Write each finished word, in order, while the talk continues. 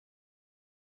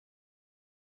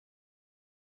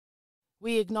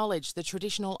We acknowledge the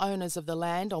traditional owners of the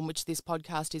land on which this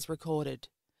podcast is recorded.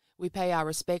 We pay our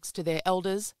respects to their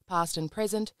elders, past and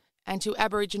present, and to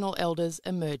Aboriginal elders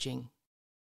emerging.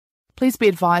 Please be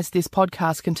advised this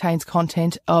podcast contains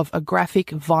content of a graphic,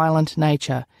 violent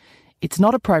nature. It's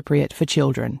not appropriate for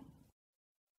children.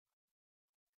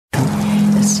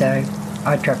 So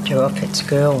I dropped her off at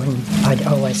school and I'd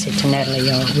always said to Natalie,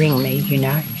 "Oh, ring me,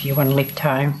 if you want to lift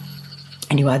home."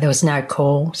 Anyway, there was no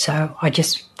call, so I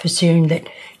just presumed that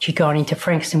she'd gone into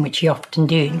Frankston, which she often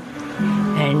did.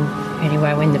 And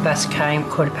anyway, when the bus came,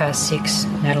 6:15,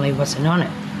 Natalie wasn't on it.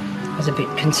 I was a bit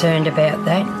concerned about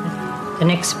that. The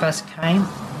next bus came,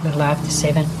 a little after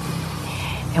 7,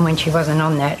 and when she wasn't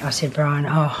on that, I said, "Brian,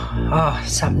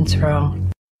 something's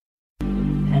wrong."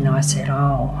 And I said,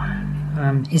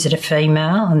 "Is it a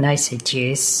female?" And they said,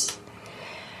 "Yes."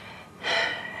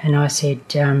 And I said,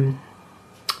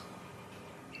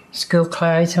 "School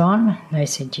clothes on?" They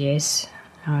said, "Yes."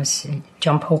 I said,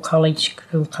 "John Paul College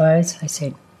school clothes?" They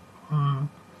said, I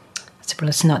said, "Well,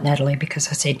 it's not Natalie," because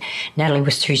I said Natalie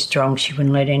was too strong. She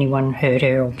wouldn't let anyone hurt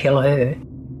her or kill her.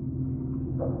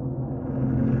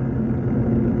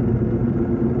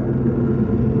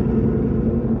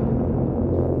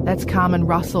 That's Carmen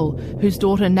Russell, whose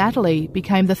daughter Natalie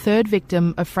became the third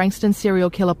victim of Frankston serial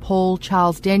killer Paul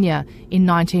Charles Denyer in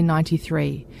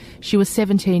 1993. She was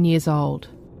 17 years old.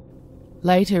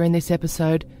 Later in this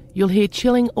episode, you'll hear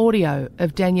chilling audio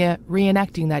of Denyer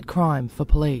reenacting that crime for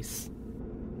police.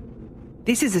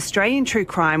 This is Australian True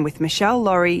Crime with Michelle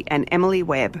Laurie and Emily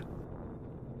Webb.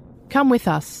 Come with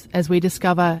us as we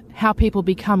discover how people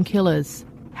become killers,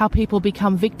 how people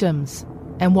become victims,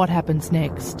 and what happens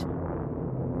next.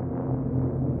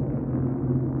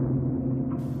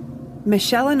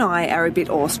 Michelle and I are a bit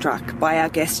awestruck by our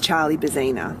guest Charlie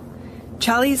Bezzina.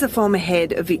 Charlie is a former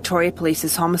head of Victoria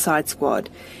Police's Homicide Squad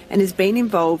and has been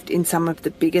involved in some of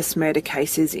the biggest murder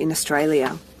cases in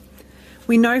Australia.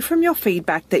 We know from your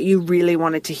feedback that you really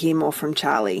wanted to hear more from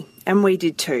Charlie, and we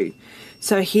did too.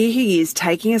 So here he is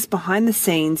taking us behind the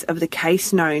scenes of the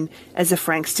case known as the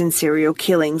Frankston Serial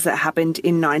Killings that happened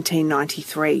in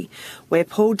 1993, where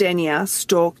Paul Denyer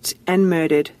stalked and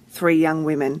murdered 3 young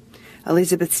women: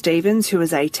 Elizabeth Stevens, who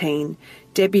was 18,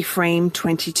 Debbie Freem,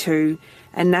 22,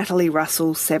 and Natalie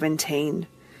Russell, 17.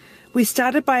 We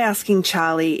started by asking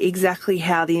Charlie exactly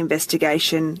how the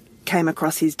investigation came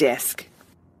across his desk.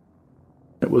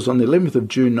 It was on the 11th of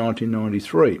June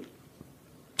 1993.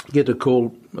 I get a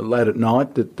call late at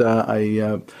night that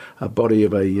a body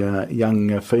of a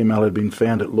young female had been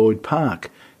found at Lloyd Park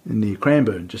near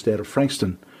Cranbourne, just out of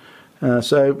Frankston.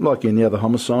 So, like any other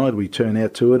homicide, we turn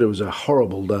out to it. It was a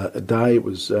horrible day. It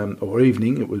was, or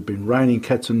evening. It was been raining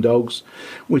cats and dogs,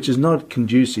 which is not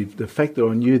conducive. The fact that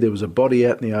I knew there was a body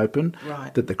out in the open,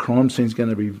 right, that the crime scene's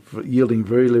going to be yielding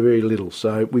very, very little.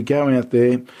 So we go out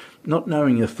there, not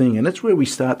knowing a thing, and that's where we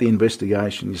start the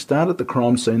investigation. You start at the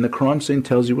crime scene. The crime scene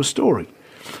tells you a story.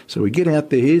 So we get out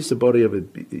there, here's the body of a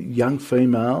young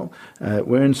female,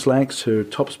 wearing slacks, her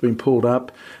top's been pulled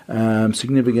up,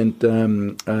 significant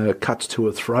cuts to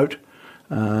her throat.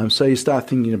 So you start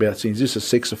thinking about, is this a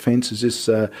sex offence? Is this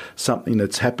something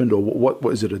that's happened, or what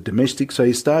is it, a domestic? So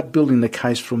you start building the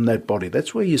case from that body.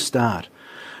 That's where you start.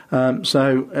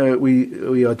 So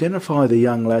we identify the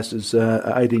young lass as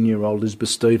 18-year-old Elizabeth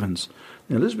Stevens.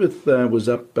 Now, Elizabeth was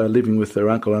up living with her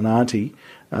uncle and auntie,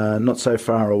 not so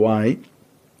far away,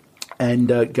 and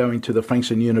going to the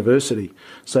Frankston University.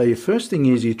 So your first thing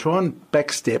is you try and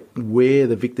backstep where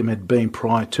the victim had been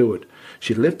prior to it.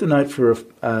 She'd left a note for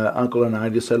her uncle and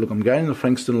auntie to say, "Look, I'm going to the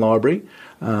Frankston Library,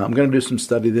 I'm going to do some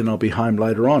study, then I'll be home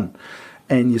later on."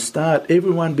 And you start,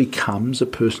 everyone becomes a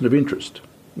person of interest.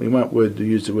 We won't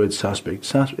use the word suspect.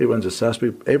 Everyone's a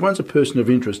suspect. Everyone's a person of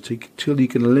interest till you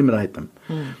can eliminate them.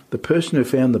 The person who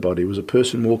found the body was a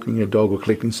person walking a dog or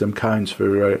collecting some cones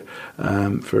for a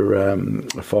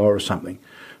fire or something.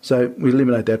 So we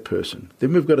eliminate that person.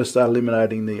 Then we've got to start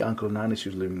eliminating the uncle and auntie she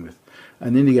was living with.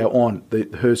 And then you go on,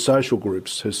 her social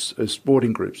groups, her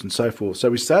sporting groups and so forth. So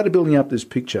we started building up this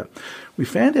picture. We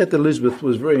found out that Elizabeth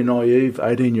was very naive,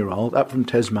 18-year-old, up from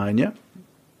Tasmania.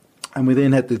 And we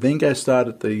then had to go start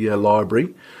at the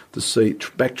library to see,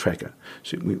 backtrack her.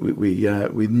 So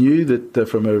we knew that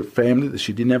from her family that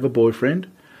she didn't have a boyfriend.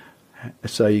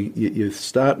 So you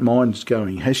start minds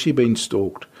going, has she been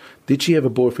stalked? Did she have a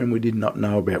boyfriend we did not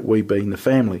know about, we being the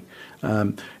family?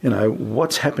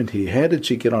 What's happened here? How did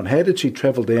she get on? How did she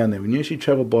travel down there? We knew she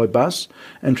travelled by bus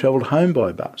and travelled home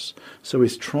by bus. So we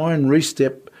try and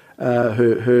re-step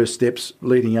her steps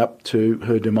leading up to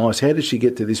her demise. How did she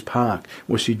get to this park?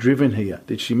 Was she driven here?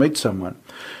 Did she meet someone?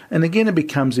 And again, it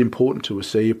becomes important to us.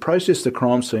 So you process the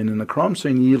crime scene, and the crime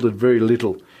scene yielded very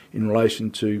little in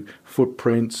relation to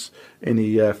footprints,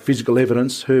 any physical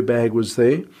evidence. Her bag was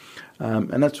there.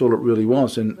 And that's all it really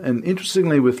was. And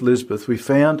interestingly with Lisbeth, we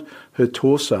found her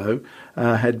torso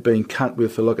had been cut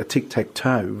with like a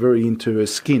tic-tac-toe, very into her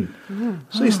skin.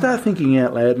 So you start thinking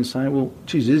out loud and saying, well,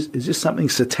 geez, is this something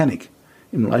satanic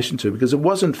in relation to? Because it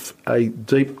wasn't a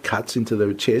deep cuts into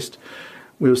the chest.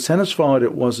 We were satisfied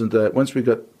it wasn't, once we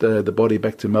got the body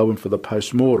back to Melbourne for the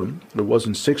post-mortem, it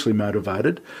wasn't sexually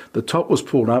motivated. The top was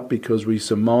pulled up because we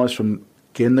surmised from,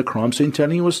 again, the crime scene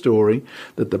telling you a story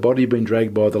that the body had been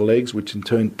dragged by the legs, which in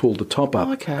turn pulled the top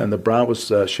up, and the bra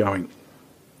was showing.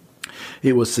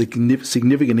 It was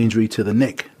significant injury to the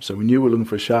neck, so we knew we were looking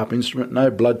for a sharp instrument. No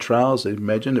blood trails,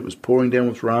 imagine. It was pouring down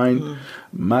with rain,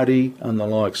 muddy and the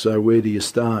like, so where do you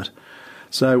start?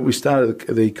 So we started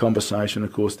the conversation,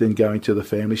 of course, then going to the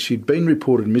family. She'd been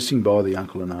reported missing by the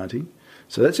uncle and auntie,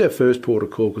 so that's our first port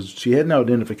of call because she had no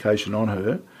identification on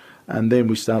her. And then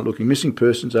we start looking, missing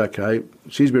persons, okay,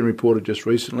 she's been reported just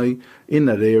recently in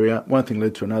that area. One thing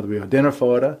led to another, we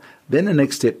identified her. Then the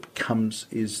next step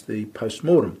is the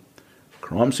post-mortem.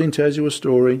 Crime scene tells you a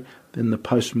story, then the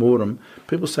post-mortem.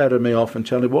 People say to me often,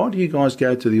 Charlie, why do you guys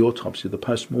go to the autopsy, the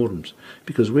post-mortems?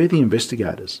 Because we're the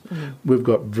investigators. We've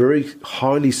got very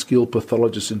highly skilled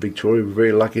pathologists in Victoria. We're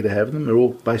very lucky to have them. They're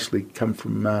all basically come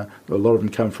from, a lot of them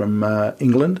come from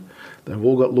England. They've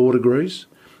all got law degrees.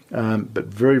 But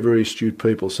very, very astute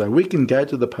people. So we can go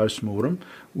to the post-mortem,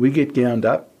 we get gowned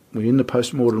up, we're in the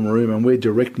post-mortem room and we're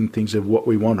directing things of what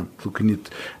we want them.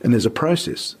 And there's a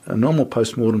process. A normal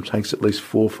post-mortem takes at least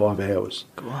 4 or 5 hours.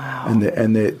 Wow.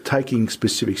 And they're taking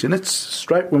specifics. And it's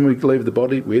straight when we leave the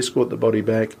body, we escort the body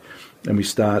back and we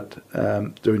start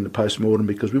doing the post-mortem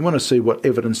because we want to see what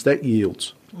evidence that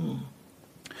yields.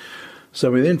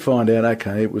 So we then find out,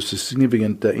 okay, it was a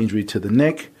significant injury to the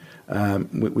neck.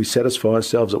 We satisfy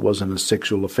ourselves it wasn't a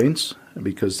sexual offence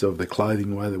because of the clothing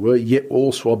the way they were, yet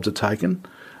all swabs are taken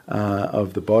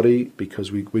of the body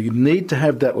because we need to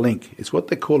have that link. It's what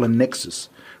they call a nexus.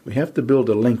 We have to build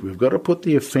a link. We've got to put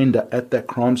the offender at that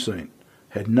crime scene.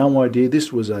 Had no idea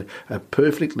this was a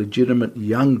perfect, legitimate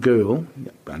young lady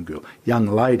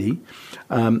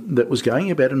that was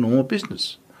going about a normal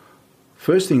business.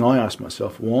 First thing I ask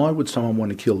myself, why would someone want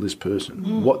to kill this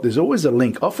person? There's always a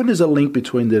link. Often there's a link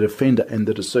between the offender and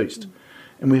the deceased.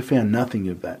 And we've found nothing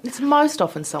of that. It's most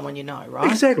often someone you know, right?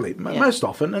 Exactly. Yeah. Most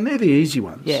often, and they're the easy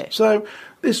ones. Yeah. So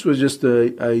this was just one of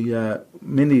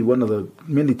the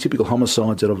many typical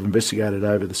homicides that I've investigated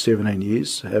over the 17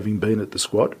 years, having been at the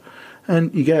squad.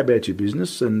 And you go about your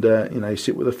business and, you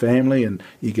sit with the family and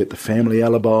you get the family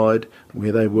alibied,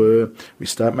 where they were. We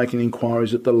start making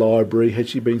inquiries at the library. Had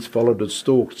she been followed or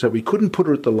stalked? So we couldn't put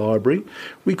her at the library.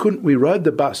 We rode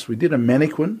the bus. We did a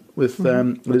mannequin with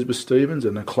Elizabeth Stevens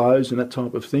and her clothes and that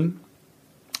type of thing.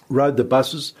 Rode the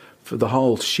buses for the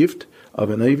whole shift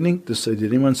of an evening to see,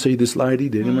 did anyone see this lady?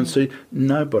 Did anyone see?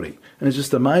 Nobody. And it's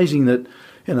just amazing that,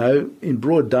 in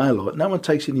broad daylight, no one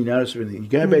takes any notice of anything. You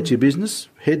go about your business,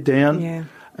 head down,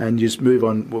 and just move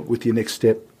on with your next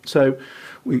step. So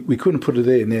we couldn't put her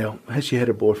there. Now, has she had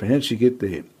a boyfriend? How did she get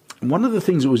there? And one of the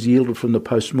things that was yielded from the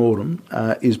post-mortem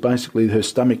is basically her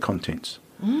stomach contents.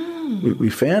 We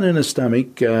found in her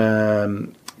stomach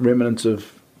remnants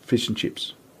of fish and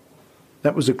chips.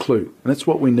 That was a clue, and that's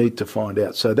what we need to find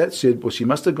out. So that said, well, she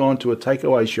must have gone to a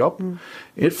takeaway shop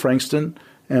at Frankston,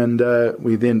 and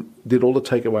we then did all the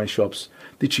takeaway shops.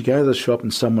 Did she go to the shop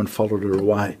and someone followed her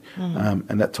away,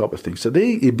 and that type of thing? So there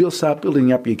you start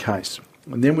building up your case.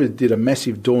 And then we did a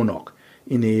massive door knock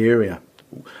in the area.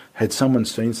 Had someone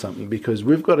seen something? Because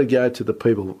we've got to go to the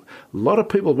people. A lot of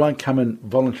people won't come and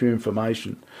volunteer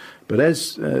information. But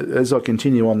as I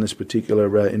continue on this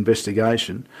particular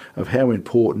investigation of how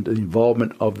important the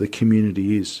involvement of the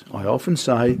community is, I often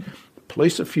say,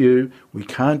 police are few, we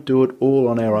can't do it all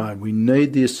on our own. We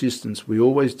need the assistance. We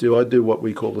always do. I do what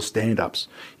we call the stand-ups.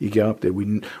 You go up there.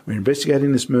 We're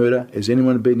investigating this murder. Has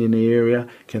anyone been in the area?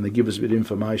 Can they give us a bit of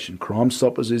information? Crime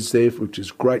Stoppers is there, which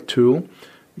is a great tool.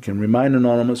 You can remain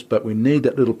anonymous, but we need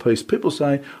that little piece. People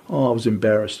say, I was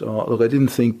embarrassed. Look, I didn't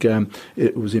think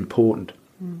it was important.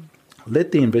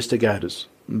 Let the investigators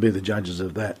be the judges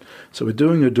of that. So we're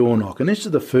doing a door knock, and this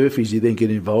is the furphies you then get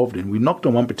involved in. We knocked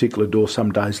on one particular door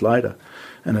some days later,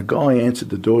 and a guy answered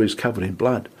the door. He's covered in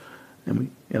blood,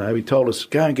 and he told us,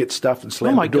 go and get stuffed and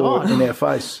slam the door in our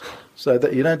face. So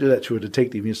that you don't do that to a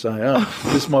detective. You say,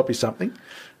 this might be something.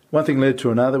 One thing led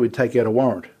to another. We'd take out a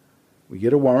warrant. We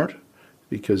get a warrant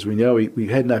because we know we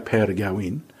had no power to go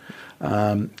in.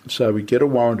 So we get a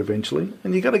warrant eventually,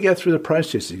 and you've got to go through the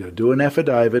process. You've got to do an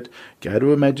affidavit, go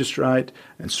to a magistrate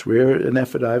and swear an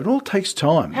affidavit. It all takes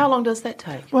time. How long does that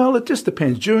take? Well, it just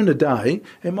depends. During the day,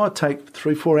 it might take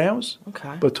 3-4 hours. Okay.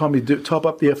 By the time you type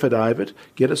up the affidavit,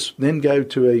 then go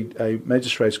to a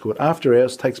magistrate's court. After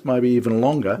hours takes maybe even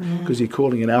longer because you're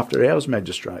calling an after hours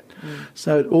magistrate.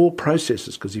 So it all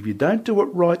processes, because if you don't do it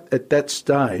right at that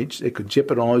stage, it could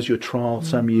jeopardise your trial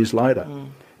some years later.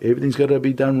 Everything's got to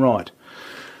be done right.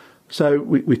 So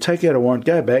we take out a warrant,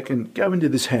 go back and go into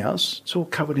this house. It's all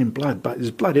covered in blood, but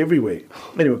there's blood everywhere.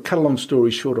 Anyway, cut a long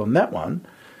story short on that one,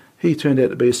 he turned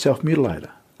out to be a self-mutilator.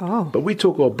 Oh. But we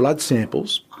took all blood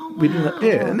samples. Oh, We didn't,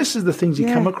 and this is the things you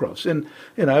come across. And,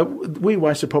 we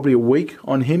wasted probably a week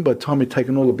on him by the time we'd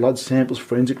taken all the blood samples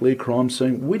forensically, crime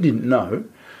scene. We didn't know.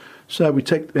 So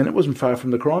and it wasn't far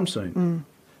from the crime scene.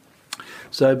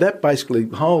 So that basically,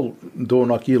 the whole door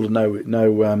knock yielded no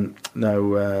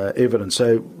evidence.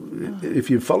 So if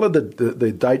you follow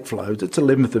the date flows, it's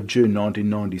 11th of June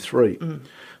 1993.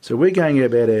 So we're going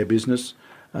about our business,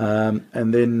 and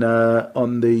then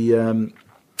on the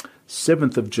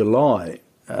 7th of July,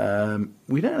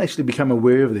 we don't actually become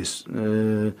aware of this.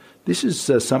 This is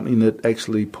something that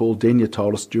actually Paul Denyer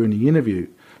told us during the interview.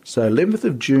 So 11th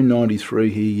of June 93,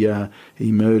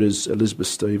 he murders Elizabeth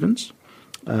Stevens.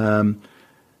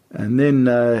 And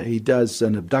then he does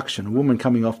an abduction, a woman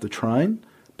coming off the train,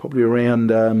 probably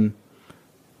around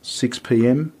 6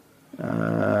 p.m.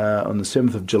 On the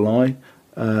 7th of July,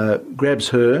 grabs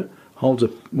her, holds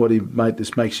what he made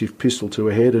this makeshift pistol to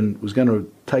her head, and was going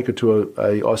to take her to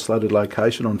a isolated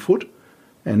location on foot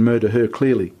and murder her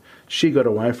clearly. She got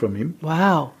away from him.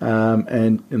 Wow.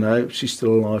 And, she's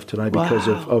still alive today because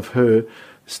of her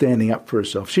standing up for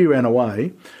herself. She ran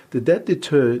away. Did that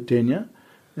deter Denyer?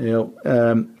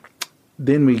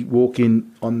 Then we walk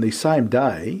in on the same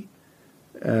day,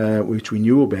 which we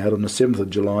knew about on the 7th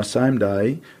of July, same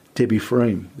day, Debbie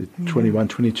Freem, the 21,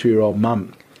 22-year-old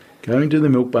mum, going to the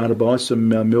milk bar to buy some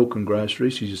milk and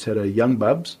groceries. She just had her young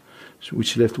bubs, which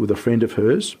she left with a friend of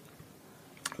hers.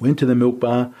 Went to the milk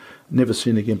bar, never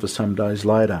seen again for some days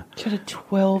later. She had a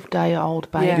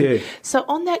 12-day-old baby. Yeah. So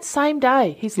on that same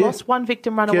day, he's lost one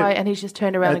victim, run away, and he's just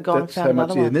turned around and gone and found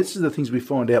another one. And this is the things we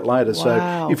find out later.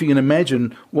 Wow. So if you can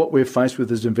imagine what we're faced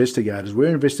with as investigators,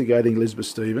 we're investigating Elizabeth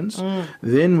Stevens.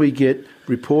 Then we get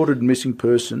reported missing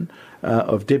person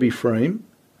of Debbie Freem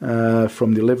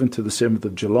from the 11th to the 7th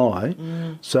of July.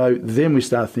 So then we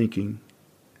start thinking,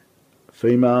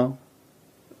 female,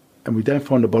 and we don't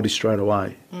find the body straight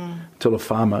away until a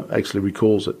farmer actually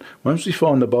recalls it. Once we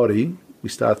find the body, we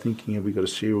start thinking, have we got a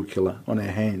serial killer on our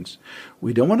hands?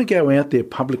 We don't want to go out there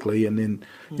publicly and then,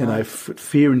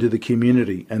 fear into the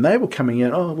community. And they were coming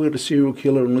out, oh, we've got a serial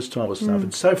killer and this type of stuff.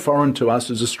 It's so foreign to us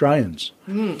as Australians,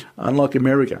 unlike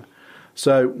America.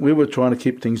 So we were trying to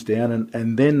keep things down,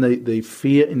 and then the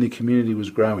fear in the community was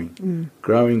growing.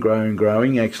 Actually,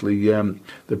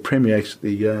 the Premier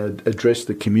actually addressed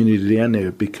the community down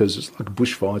there because it's like a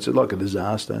bushfire, it's like a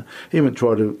disaster. He went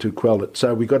try to quell it.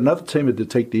 So we got another team of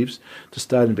detectives to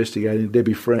start investigating the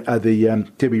Debbie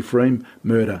Freem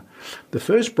murder. The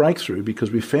first breakthrough,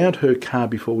 because we found her car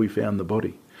before we found the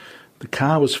body. The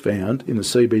car was found in the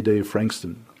CBD of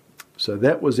Frankston. So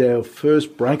that was our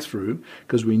first breakthrough,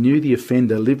 because we knew the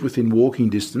offender lived within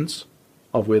walking distance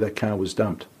of where that car was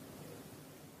dumped.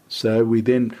 So we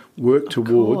then worked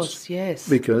towards,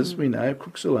 because we know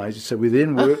crooks are lazy. So we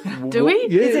then work. Do we?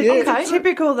 Yeah, is it okay?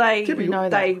 Typical. They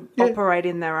that. operate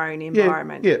in their own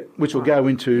environment. Yeah, which will go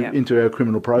into our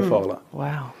criminal profiler.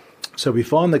 Wow. So we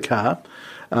find the car.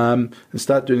 And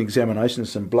start doing examinations,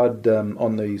 some blood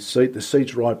on the seat. The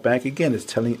seat's right back. Again, it's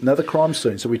telling another crime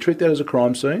scene. So we treat that as a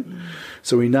crime scene.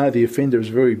 So we know the offender is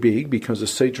very big because the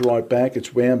seat's right back,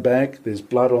 it's wound back, there's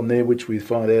blood on there, which we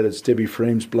find out it's Debbie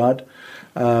Freem's blood,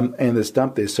 and it's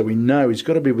dumped there. So we know he's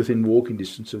got to be within walking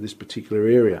distance of this particular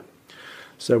area.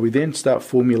 So we then start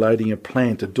formulating a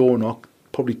plan to door knock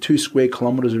probably 2 square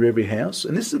kilometres of every house.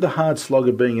 And this is the hard slog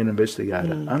of being an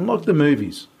investigator. Unlike the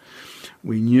movies,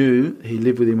 we knew he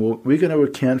lived within walk. We're going to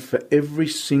account for every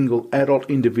single adult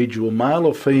individual, male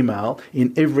or female,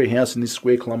 in every house in this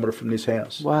square kilometre from this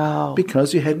house. Wow.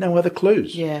 Because you had no other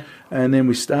clues. Yeah. And then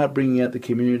we start bringing out the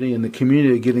community, and the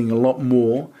community are getting a lot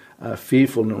more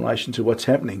fearful in relation to what's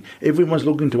happening. Everyone's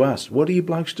looking to us. What are you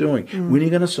blokes doing? When are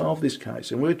you going to solve this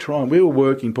case? And we're trying. We were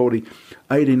working probably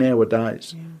 18-hour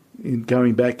days.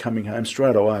 Going back, coming home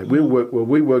straight away. We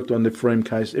worked on the Freem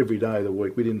case every day of the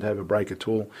week. We didn't have a break at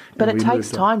all. But it takes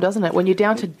time, doesn't it? When you're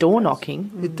down to door knocking.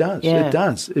 It does. Yeah. It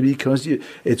does, because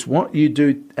it's what you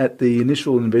do at the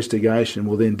initial investigation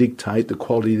will then dictate the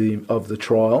quality of the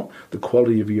trial, the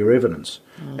quality of your evidence.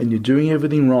 and you're doing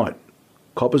everything right.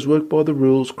 Coppers work by the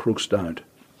rules, crooks don't.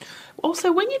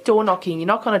 Also, when you're door knocking, you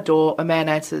knock on a door, a man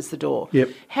answers the door. Yep.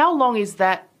 How long is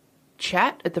that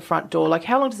chat at the front door? Like,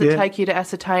 how long does it take you to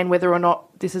ascertain whether or not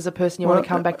this is a person you want to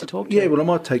come back to talk to? Yeah, well, it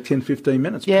might take 10, 15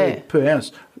 minutes per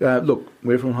house. Look,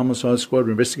 we're from Homicide Squad.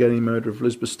 We're investigating the murder of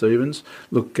Elizabeth Stevens.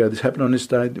 Look, this happened on this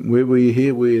day. Where were you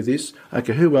here? Where this?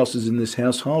 Okay, who else is in this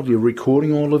household? You're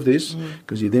recording all of this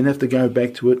because you then have to go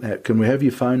back to it. Can we have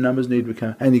your phone numbers?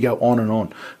 And you go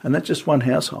on. And that's just one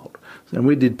household. And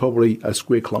we did probably a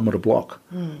square kilometre block.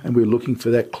 And we're looking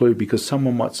for that clue because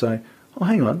someone might say, oh,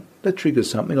 hang on, that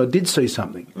triggers something. I did see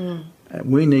something.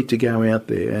 We need to go out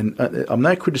there. And I'm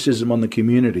no criticism on the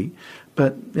community,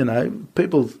 but,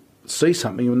 people see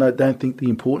something and they don't think the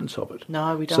importance of it.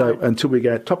 No, we don't. So until we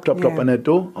go top on that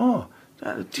door,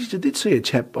 geez, I did see a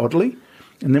chap oddly.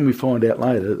 And then we find out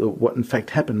later what in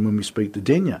fact happened when we speak to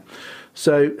Denya.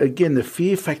 So again, the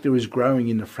fear factor is growing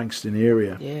in the Frankston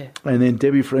area. Yeah. And then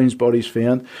Debbie Freeman's body's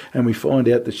found and we find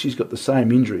out that she's got the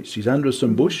same injuries. She's under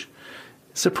some bush.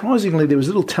 Surprisingly, there was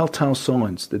little telltale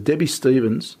signs that Debbie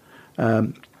Stevens,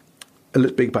 the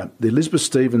Elizabeth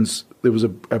Stevens, there was a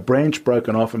branch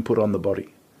broken off and put on the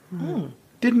body.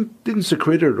 Didn't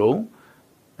secrete her at all.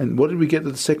 And what did we get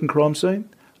at the second crime scene?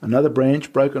 Another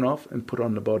branch broken off and put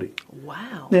on the body.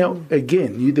 Wow. Now,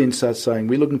 again, you then start saying,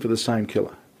 we're looking for the same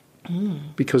killer.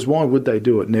 Because why would they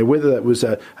do it? Now, whether that was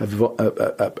a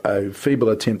feeble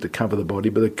attempt to cover the body,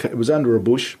 but it was under a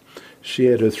bush, she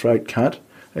had her throat cut.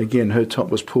 Again, her top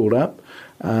was pulled up,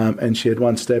 and she had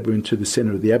one stab wound to the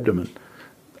centre of the abdomen.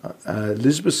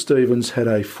 Elizabeth Stevens had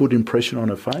a foot impression on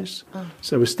her face.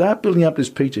 So we start building up this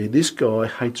picture. This guy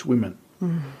hates women.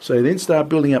 So you then start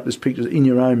building up this picture in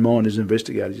your own mind as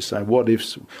investigators. You say, what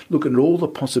ifs? Looking at all the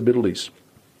possibilities.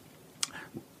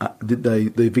 Did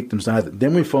the victims know that?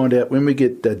 Then we find out when we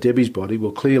get Debbie's body,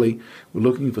 well, clearly we're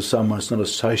looking for someone that's not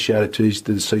associated to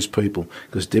the deceased people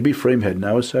because Debbie Freeman had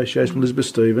no association with Elizabeth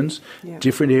Stevens,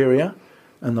 different area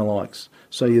and the likes.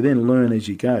 So you then learn as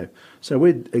you go. So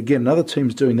another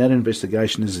team's doing that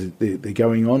investigation as they're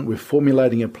going on. We're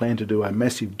formulating a plan to do a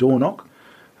massive door knock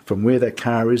from where that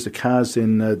car is. The car's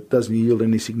then doesn't yield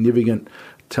any significant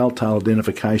telltale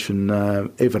identification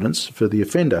evidence for the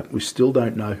offender. We still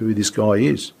don't know who this guy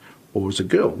is, or is a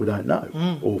girl, we don't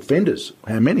know, or offenders,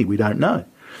 how many, we don't know.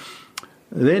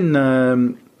 Then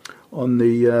on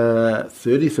the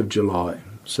 30th of July,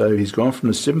 so he's gone from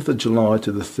the 7th of July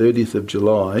to the 30th of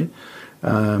July,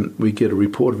 we get a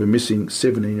report of a missing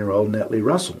 17-year-old Natalie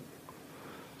Russell.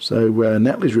 So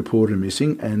Natalie's reported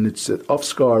missing, and it's off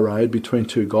Sky Road between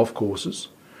two golf courses.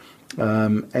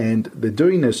 And they're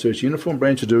doing their search. Uniform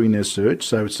branch are doing their search.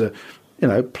 So it's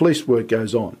police work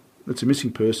goes on. It's a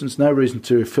missing person. There's no reason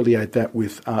to affiliate that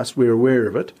with us. We're aware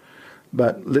of it,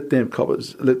 but let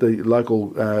the local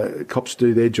cops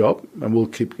do their job, and we'll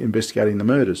keep investigating the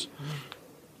murders.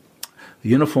 The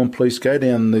uniform police go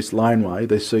down this laneway.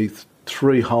 They see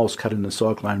 3 holes cut in the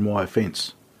cyclone wire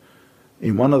fence.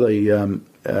 In one of the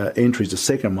entries, the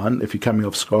second one, if you're coming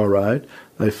off Sky Road,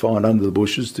 they find under the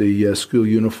bushes the school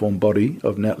uniform body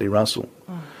of Natalie Russell.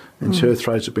 And her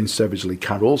throats have been savagely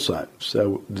cut also.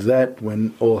 So that,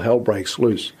 when all hell breaks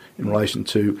loose in relation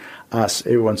to us,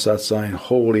 everyone starts saying,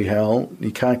 holy hell,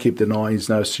 you can't keep denying there's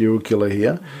no serial killer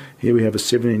here. Here we have a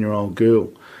 17-year-old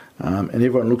girl. And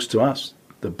everyone looks to us.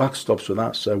 The buck stops with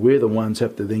us. So we're the ones who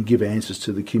have to then give answers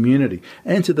to the community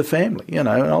and to the family. And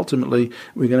ultimately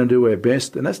we're going to do our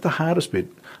best. And that's the hardest bit.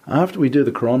 After we do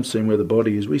the crime scene where the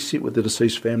body is, we sit with the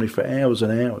deceased family for hours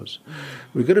and hours.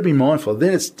 We've got to be mindful.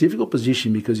 Then it's a difficult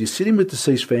position because you're sitting with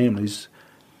deceased families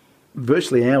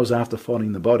virtually hours after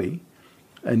finding the body,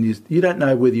 and you don't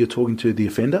know whether you're talking to the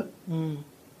offender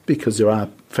because there are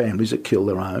families that kill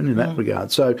their own in that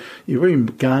regard. So you're very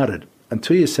guarded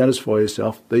until you satisfy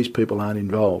yourself these people aren't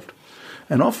involved.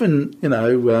 And often,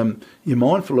 you're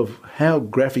mindful of how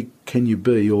graphic can you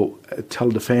be or tell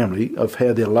the family of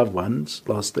how their loved ones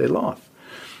lost their life.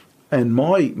 And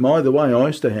the way I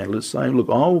used to handle it is saying, look,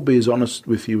 I will be as honest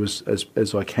with you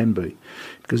as I can be.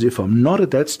 Because if I'm not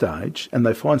at that stage and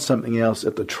they find something else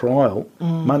at the trial,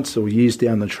 months or years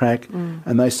down the track,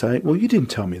 and they say, well, you didn't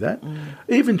tell me that.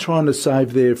 Even trying to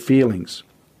save their feelings,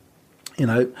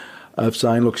 of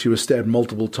saying, look, she was stabbed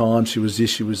multiple times, she was this,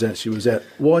 she was that, she was that.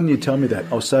 Why didn't you tell me that?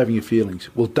 I was saving your feelings.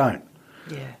 Well, don't.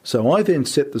 Yeah. So I then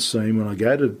set the scene when I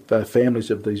go to the families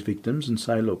of these victims and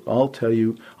say, look, I'll tell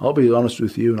you, I'll be honest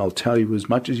with you and I'll tell you as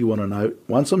much as you want to know.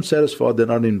 Once I'm satisfied they're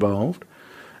not involved,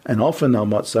 and often I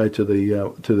might say to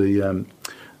the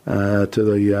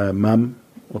mum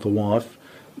or the wife,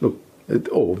 look,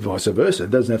 or vice versa.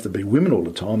 It doesn't have to be women all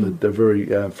the time. They're very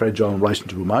fragile in relation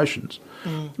to emotions.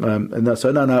 And they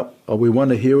say, no, we want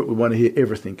to hear it. We want to hear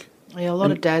everything. Yeah, a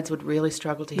lot of dads would really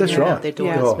struggle to hear That's right. about their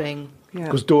daughters being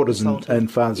because daughters assaulted.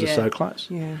 and fathers are so close.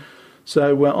 Yeah.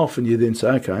 So often you then say,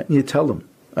 okay, and you tell them,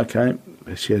 okay,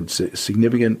 she had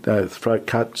significant throat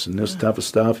cuts and this type of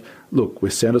stuff. Look,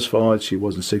 we're satisfied she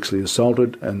wasn't sexually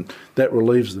assaulted, and that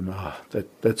relieves them.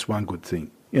 That's one good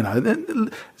thing. You know,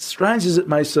 strange as it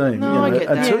may seem. No, you know, I get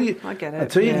that. I get it.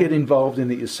 Until you get involved in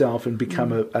it yourself and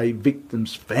become a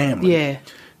victim's family. Yeah.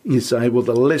 You say, well,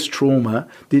 the less trauma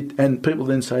did, and people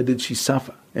then say, did she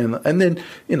suffer? And then,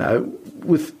 you know,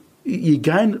 you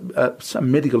gain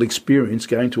some medical experience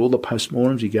going to all the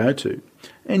postmortems you go to,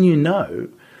 and you know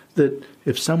that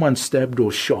if someone's stabbed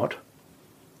or shot,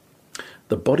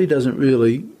 the body doesn't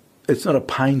really, it's not a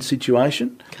pain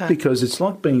situation because it's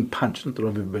like being punched. Not that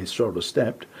I've ever been shot or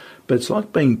stabbed, but it's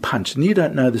like being punched, and you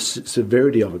don't know the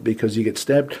severity of it because you get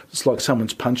stabbed, it's like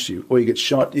someone's punched you, or you get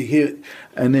shot, you hear,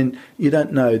 and then you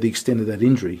don't know the extent of that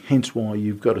injury, hence why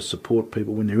you've got to support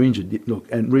people when they're injured,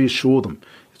 look, and reassure them.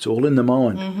 It's all in the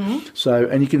mind. So,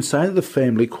 and you can say to the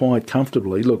family quite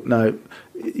comfortably, look, no,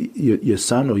 your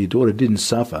son or your daughter didn't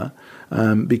suffer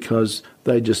because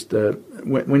they just,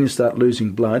 when you start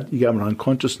losing blood, you go into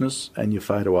unconsciousness and you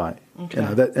fade away. Okay.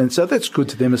 You know, and so that's good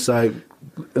to them to say,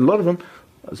 a lot of them,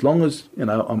 as long as, you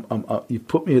know, you've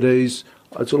put me at ease,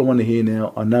 that's all I want to hear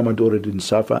now. I know my daughter didn't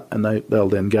suffer, and they'll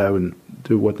then go and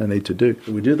do what they need to do.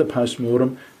 We do the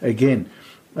post-mortem. Again,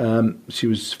 she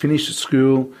was finished at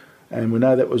school, and we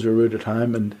know that was her route at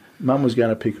home, and Mum was going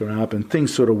to pick her up, and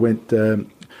things sort of went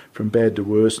from bad to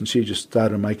worse, and she just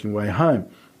started making her way home.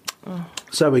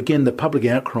 So again, the public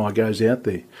outcry goes out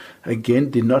there. Again,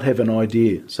 did not have an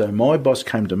idea. So my boss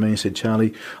came to me and said,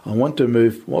 Charlie, I want to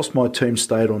move, whilst my team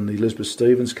stayed on the Elizabeth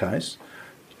Stevens case,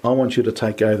 I want you to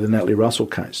take over the Natalie Russell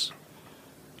case.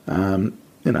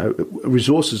 You know,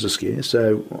 resources are scarce,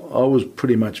 so I was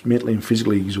pretty much mentally and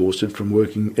physically exhausted from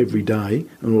working every day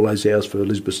and all those hours for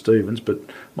Elizabeth Stevens, but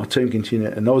my team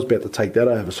continued, and I was about to take that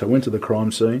over, so I went to the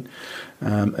crime scene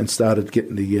and started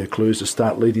getting the clues to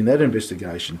start leading that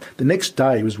investigation. The next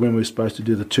day was when we were supposed to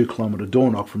do the 2-kilometre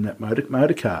door knock from that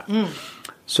motor car.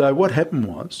 So what happened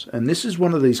was, and this is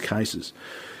one of these cases,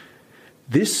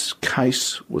 this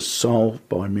case was solved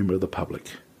by a member of the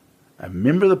public. A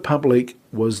member of the public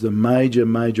was the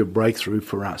major breakthrough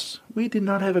for us. We did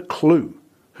not have a clue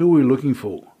who we were looking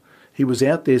for. He was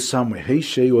out there somewhere. He,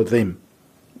 she, or them,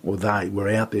 or they were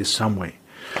out there somewhere.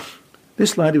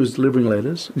 This lady was delivering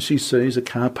letters, and she sees a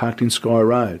car parked in Sky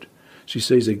Road. She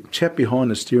sees a chap behind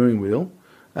the steering wheel.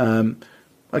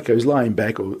 He was laying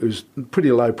back, or it was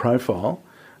pretty low profile.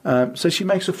 So she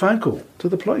makes a phone call to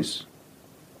the police.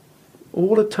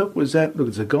 All it took was that, look,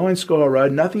 it's a guy in Sky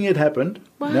Road, nothing had happened.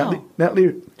 Wow.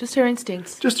 Natalie, Just her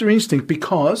instincts. just her instinct,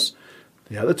 because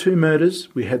the other 2 murders,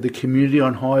 we had the community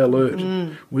on high alert.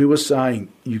 We were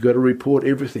saying, you've got to report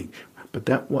everything. But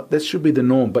that should be the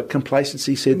norm. But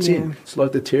complacency sets in. It's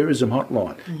like the terrorism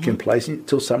hotline. Complacent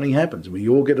until something happens. We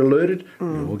all get alerted, we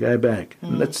all go back.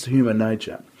 And that's human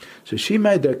nature. So she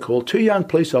made that call. 2 young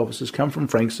police officers come from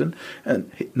Frankston, and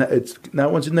no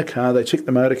one's in the car. They check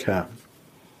the motor car.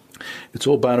 It's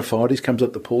all bona fides, comes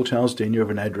up the Paul Charles Denyer of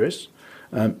an address.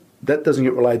 That doesn't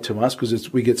get relayed to us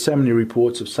because we get so many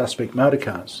reports of suspect motor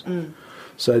cars.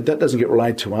 So that doesn't get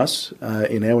relayed to us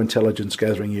in our intelligence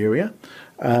gathering area.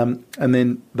 And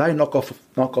then they knock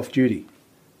off duty.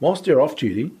 Whilst they're off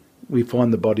duty, we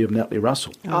find the body of Natalie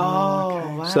Russell. Oh,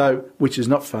 wow. So, which is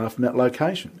not far from that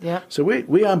location. Yeah. So we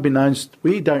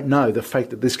don't know the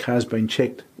fact that this car's been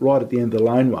checked right at the end of the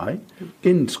laneway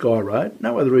in Sky Road.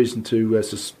 No other reason to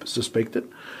suspect it.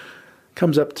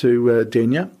 Comes up to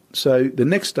Denyer. So the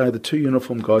next day, the 2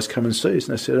 uniformed guys come and see us,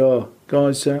 and they said, "Oh,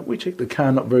 guys, we checked the car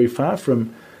not very far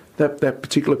from that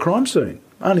particular crime scene,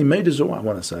 only metres away. I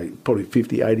want to say probably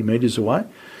 50, 80 metres away."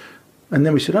 And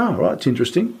then we said, "Oh, right, it's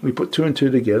interesting." We put 2 and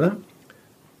 2 together.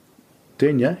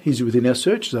 Denyer, he's within our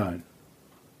search zone.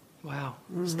 Wow.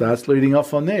 Starts leading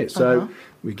off on there. So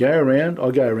we go around.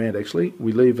 I go around, actually.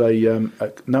 We leave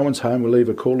no one's home. We leave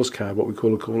a caller's card, what we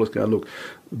call a caller's card. Look,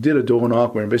 we did a door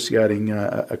knock. We're investigating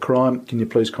a crime. Can you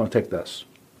please contact us?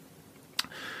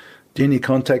 Denyer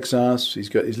contacts us.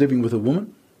 He's living with a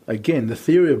woman. Again, the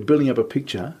theory of building up a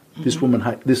picture,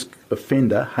 this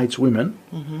offender hates women.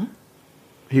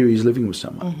 Here he's living with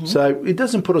someone. So it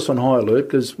doesn't put us on high alert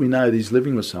because we know that he's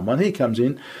living with someone. He comes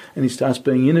in and he starts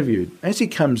being interviewed. As he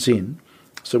comes in,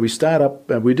 so we start up,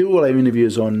 we do all our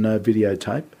interviews on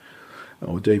videotape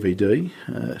or DVD,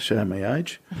 show my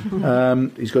age.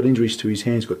 He's got injuries to his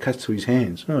hands, got cuts to his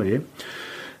hands. Oh, yeah.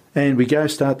 And we go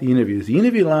start the interview. The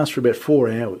interview lasts for about 4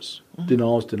 hours.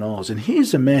 Denials. And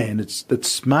here's a man that's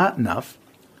smart enough.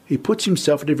 He puts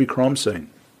himself at every crime scene.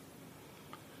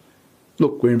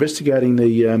 Look, we're investigating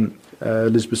the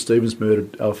Elizabeth Stevens murder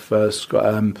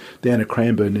down at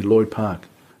Cranbourne in Lloyd Park.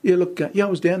 Yeah, look, I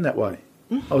was down that way.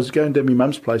 I was going to my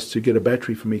mum's place to get a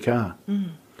battery for my car.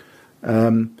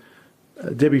 Debbie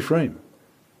Freem.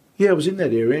 Yeah, I was in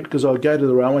that area because I'd go to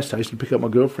the railway station to pick up my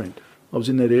girlfriend. I was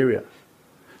in that area.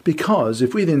 Because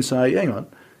if we then say, hang on,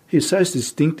 he's so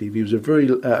distinctive, he was a very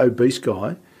obese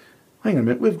guy, hang on a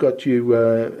minute, we've got you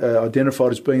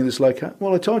identified as being in this location.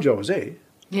 Well, I told you I was there.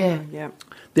 Yeah.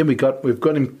 Then we've got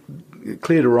him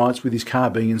clear to rights with his car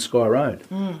being in Sky Road.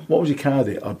 What was your car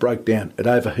there? I broke down. It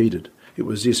overheated. It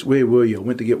was this. Where were you? I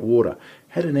went to get water.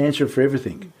 Had an answer for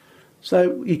everything.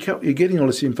 So you're getting all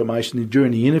this information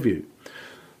during the interview.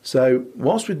 So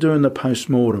whilst we're doing the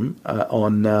post-mortem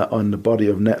on the body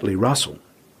of Natalie Russell,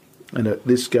 and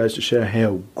this goes to show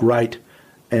how great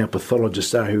our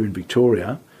pathologists are here in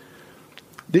Victoria,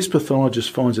 this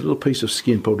pathologist finds a little piece of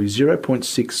skin, probably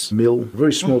 0.6 mil, a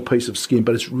very small piece of skin,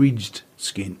 but it's ridged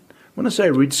skin. When I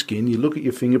say ridged skin, you look at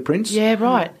your fingerprints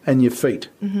and your feet.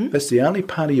 That's the only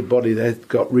part of your body that's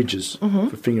got ridges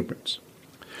for fingerprints.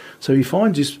 So he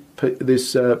finds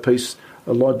this piece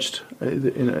lodged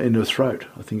in her throat,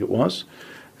 I think it was.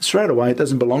 Straight away, it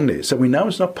doesn't belong there. So we know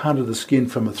it's not part of the skin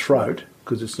from a throat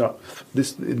because it's not.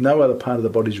 No other part of the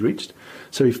body's ridged.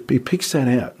 So he picks that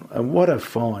out, and what a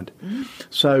find.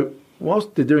 So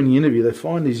whilst they're doing the interview, they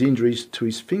find these injuries to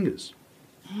his fingers.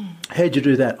 How'd you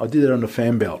do that? I did it on a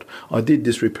fan belt. I did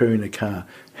this repairing a car.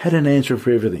 Had an answer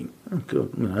for everything. Oh,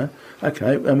 good,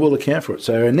 okay, and we'll account for it.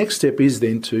 So our next step is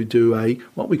then to do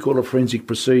what we call a forensic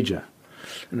procedure.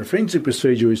 And a forensic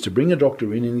procedure is to bring a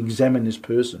doctor in and examine this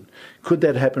person. Could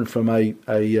that happen from a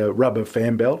rubber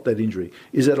fan belt, that injury?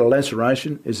 Is it a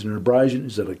laceration? Is it an abrasion?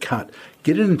 Is it a cut?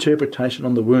 Get an interpretation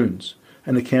on the wounds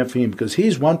and account for him, because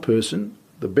here's one person,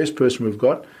 the best person we've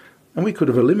got, and we could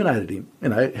have eliminated him,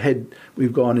 had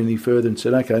we've gone any further and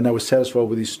said, okay, no, we're satisfied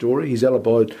with his story. He's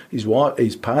alibied,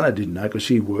 his partner didn't know because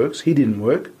she works. He didn't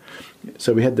work.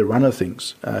 So we had to run of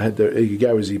things, he could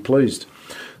go as he pleased.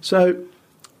 So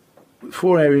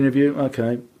 4-hour interview,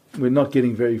 okay, we're not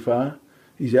getting very far.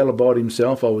 He's alibied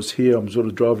himself. I was here, I'm sort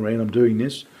of driving around, I'm doing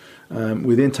this.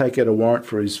 We then take out a warrant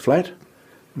for his flat.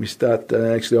 We start,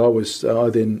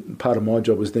 part of my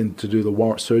job was then to do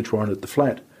the search warrant at the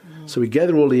flat. So we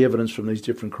gather all the evidence from these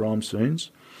different crime scenes.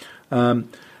 And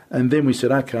then we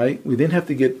said, okay, we then have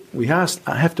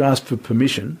to ask for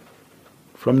permission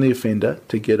from the offender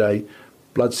to get a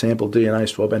blood sample, DNA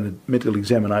swab and a medical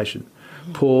examination.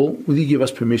 Paul, will you give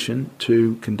us permission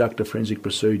to conduct a forensic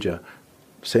procedure?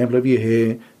 Sample of your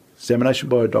hair, examination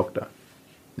by a doctor.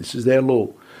 This is their law.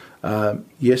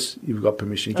 Yes, you've got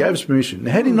permission. He gave us permission.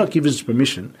 Now, had he not given us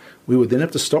permission, we would then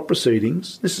have to stop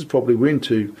proceedings. This is probably, we're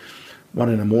into 1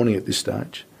 a.m. at this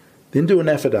stage. Then do an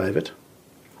affidavit,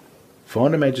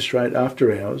 find a magistrate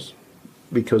after hours,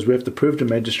 because we have to prove to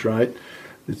magistrate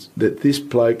that this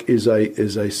bloke is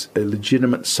a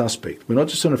legitimate suspect. We're not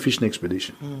just on a fishing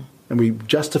expedition. And we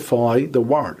justify the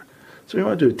warrant. So we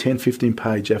might do a 10,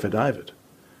 15-page affidavit.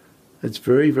 It's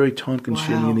very, very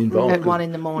time-consuming and involved. At 1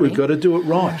 a.m. We've got to do it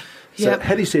right. So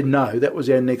had he said no, that was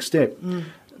our next step.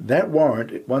 That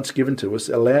warrant, once given to us,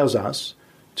 allows us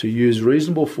to use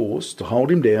reasonable force to hold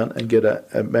him down and get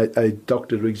a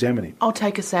doctor to examine him. I'll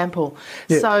take a sample.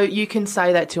 So you can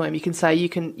say that to him. You can say you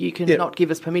can not give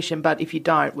us permission, but if you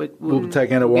don't, we'll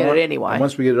take out a warrant. Get it anyway. And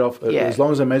once we get it off, as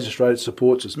long as the magistrate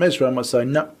supports us, magistrate might say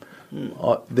no.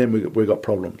 Then we've got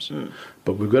problems.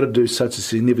 But we've got to do such a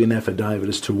significant affidavit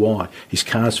as to why. His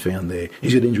car's found there.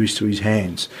 He's got injuries to his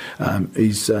hands.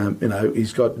 He's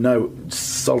got no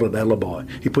solid alibi.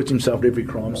 He puts himself at every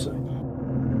crime scene.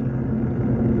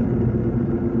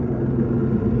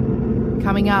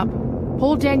 Coming up,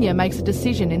 Paul Denyer makes a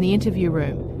decision in the interview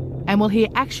room, and we'll hear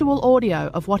actual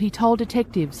audio of what he told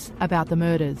detectives about the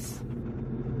murders.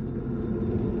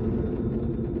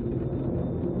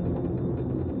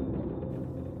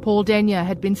 Paul Denyer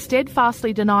had been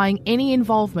steadfastly denying any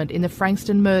involvement in the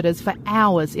Frankston murders for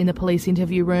hours in the police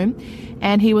interview room,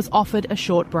 and he was offered a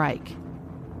short break.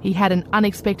 He had an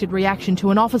unexpected reaction to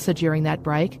an officer during that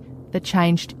break that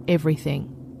changed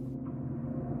everything.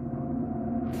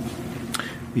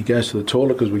 He goes to the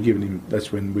toilet because we're giving him,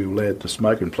 that's when we were allowed to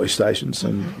smoke in police stations,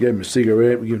 and gave him a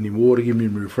cigarette, we're giving him water, giving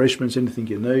him refreshments, anything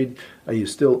you need. Are you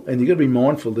still, and you've got to be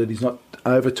mindful that he's not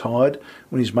overtired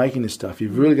when he's making this stuff.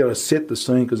 You've really got to set the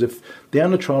scene, because if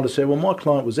down the trial to say, well, my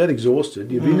client was that exhausted,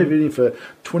 you've interviewed him for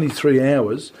 23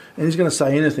 hours, and he's going to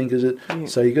say anything,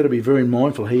 so you've got to be very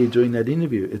mindful how you're doing that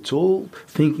interview. It's all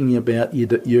thinking about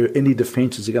any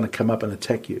defences are going to come up and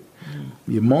attack you.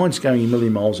 Your mind's going a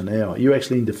million miles an hour. You're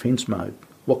actually in defence mode.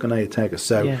 What can they attack us?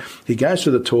 So he goes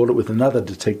to the toilet with another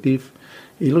detective.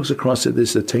 He looks across at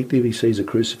this detective. He sees a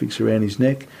crucifix around his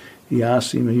neck. He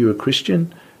asks him, are you a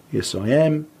Christian? Yes, I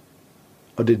am.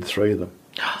 I did 3 of them.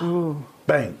 Oh.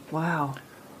 Bang. Wow.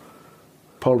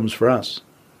 Problems for us.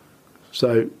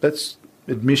 So that's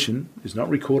admission. It's not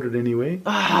recorded anywhere.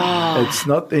 It's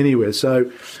not anywhere.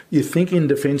 So you think in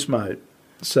defence mode.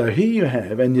 So here you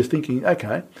have, and you're thinking,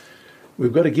 okay,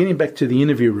 we've got to get him back to the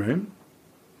interview room,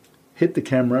 hit the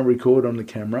camera, record on the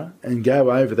camera, and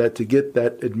go over that to get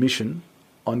that admission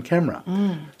on camera.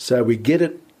 So we get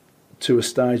it to a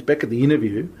stage back at the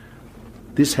interview.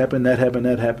 This happened, that happened,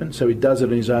 that happened. So he does it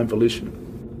on his own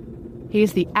volition.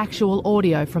 Here's the actual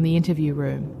audio from the interview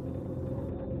room.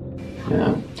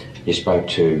 You spoke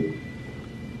to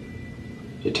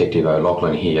Detective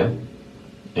O'Loughlin here,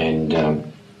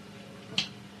 and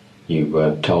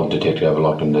you told Detective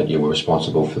O'Loughlin that you were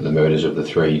responsible for the murders of the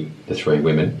three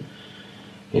women.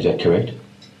 Is that correct?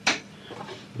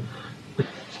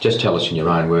 Just tell us in your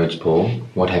own words, Paul,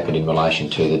 what happened in relation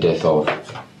to the death of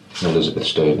Elizabeth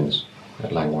Stevens at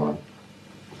Langwarrin.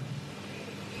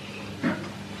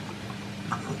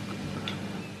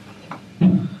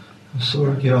 I saw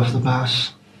her get off the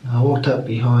bus. I walked up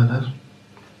behind her,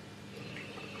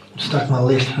 stuck my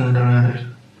left hand around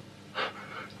her,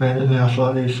 ran her mouth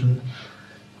like this and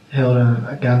held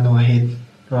a gun to her head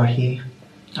right here.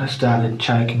 I started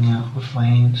choking her with my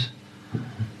hands,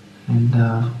 and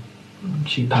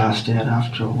she passed out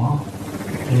after a while.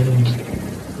 And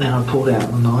then I pulled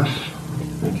out the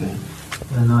knife. Okay.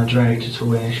 And I dragged her to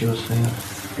where she was found.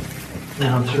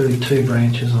 Then I threw 2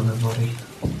 branches on her body.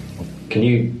 Can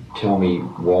you tell me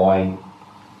why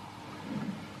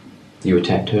you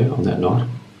attacked her on that night?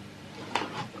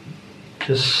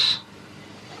 Just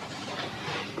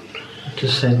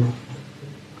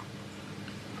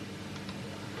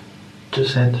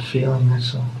had the feeling,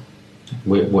 that's all.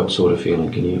 What sort of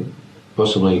feeling? Can you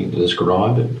possibly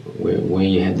describe it, where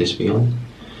you had this feeling?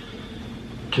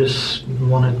 Just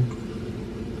wanted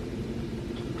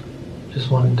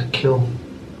to kill.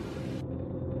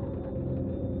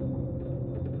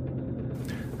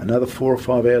 Another 4 or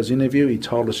 5 hours interview, he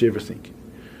told us everything.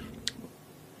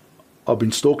 I've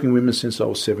been stalking women since I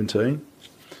was 17.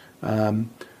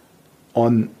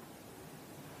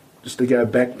 Just to go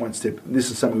back one step,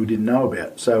 this is something we didn't know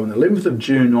about. So on the 11th of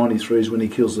June 93 is when he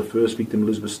kills the first victim,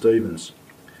 Elizabeth Stevens.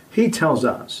 He tells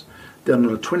us that on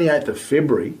the 28th of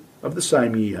February of the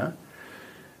same year,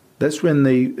 that's when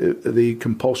the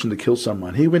compulsion to kill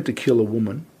someone. He went to kill a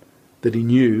woman that he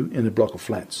knew in a block of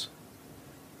flats.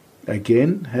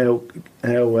 Again, how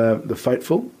the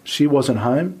fateful. She wasn't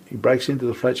home. He breaks into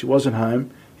the flat. She wasn't home.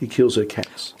 He kills her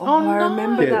cats. Oh, I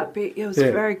remember that bit. It was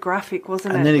very graphic,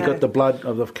 wasn't it? And then he got the blood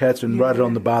of the cats and wrote it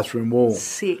on the bathroom wall.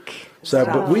 Sick. So,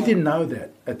 but we didn't know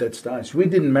that at that stage. We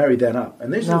didn't marry that up.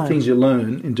 And these are the things you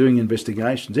learn in doing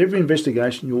investigations. Every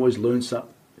investigation, you always learn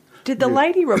something. Did the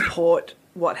lady report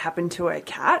what happened to her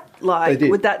cat? Like,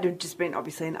 would that have just been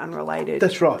obviously an unrelated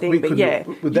thing?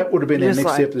 That would have been our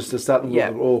next step, is to start looking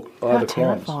at all other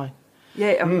crimes. Terrifying.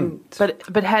 Yeah.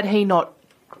 But had he not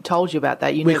told you about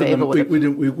that, you never ever would have...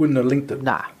 We wouldn't have linked it.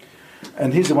 Nah.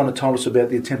 And he's the one that told us about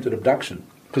the attempted abduction,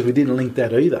 because we didn't link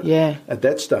that either at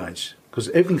that stage, because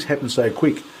everything's happened so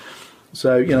quick.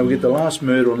 So, we get the last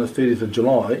murder on the 30th of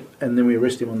July, and then we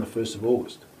arrest him on the 1st of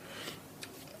August.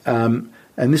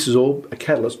 And this is all a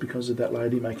catalyst because of that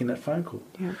lady making that phone call.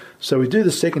 Yeah. So we do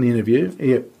the second interview.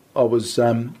 He was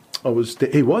down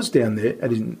there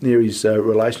near his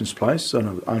relations' place, on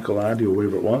an uncle, auntie, or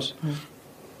wherever it was.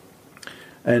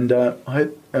 And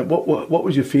what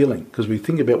was your feeling? Because we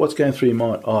think about what's going through your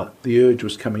mind. Oh, the urge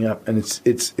was coming up, and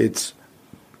it's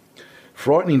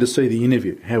frightening to see the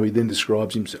interview, how he then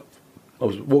describes himself. I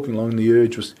was walking along, and the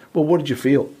urge was, well, what did you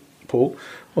feel, Paul?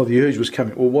 Well, the urge was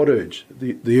coming. Well, what urge?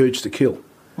 The urge to kill.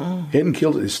 He hadn't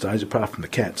killed at this stage apart from the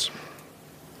cats.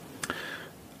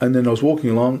 And then I was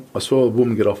walking along, I saw a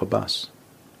woman get off a bus.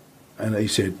 And he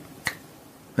said,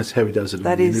 that's how he does it in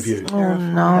the interview. Oh,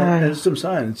 no. And that's what I'm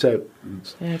saying. So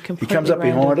he comes up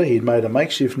behind her, he'd made a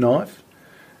makeshift knife,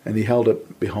 and he held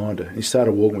it behind her. He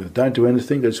started walking with her. Don't do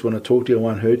anything. I just want to talk to you. I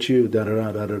won't hurt you.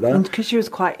 Da-da-da, da-da-da. Because she was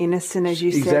quite innocent, as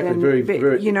you said. Exactly, And very,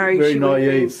 very, you know, very she would have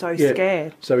been naive. so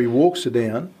scared. So he walks her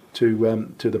down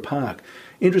to the park.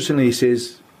 Interestingly, he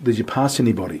says, did you pass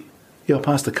anybody? Yeah, I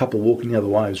passed a couple walking the other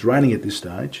way. It was raining at this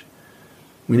stage.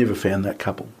 We never found that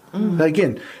couple. So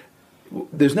again,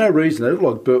 there's no reason. They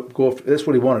look like that's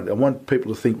what he wanted. I want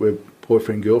people to think we're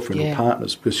boyfriend, girlfriend or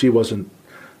partners, because she wasn't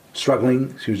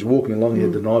struggling. She was walking along. He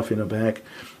had the knife in her back.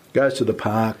 Goes to the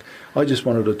park. I just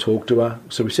wanted to talk to her.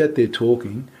 So we sat there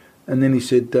talking, and then he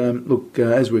said, look,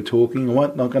 as we're talking,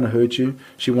 I'm not going to hurt you.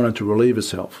 She wanted to relieve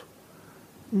herself.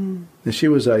 Now, she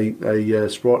was a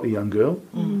sprightly young girl.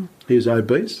 He was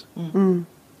obese.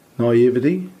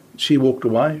 Naivety. She walked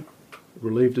away,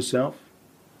 relieved herself,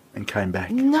 and came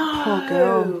back. No. Poor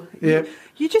girl. Yeah.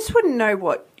 You just wouldn't know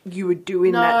what you would do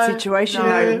in that situation.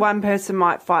 No. You know, one person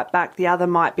might fight back, the other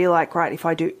might be like, right, if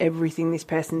I do everything this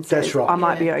person says, That's right. I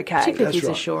might be okay. Particularly if he's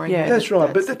right. assuring Yeah. her That's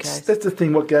right, but that's that's the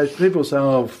thing. What goes? People say,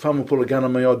 "Oh, if someone pull a gun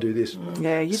on me, I'll do this."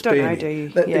 Yeah, you Spare don't know, me. do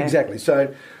you? Yeah. Exactly.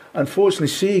 So, unfortunately,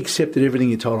 she accepted everything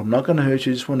he told her. I'm not going to hurt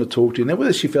you. I just want to talk to you. Now,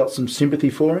 whether she felt some sympathy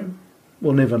for him,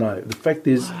 we'll never know. The fact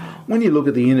is, when you look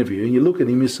at the interview and you look at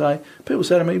him, you say, people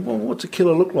say to me, "Well, what's a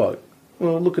killer look like?"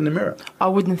 Well, look in the mirror. I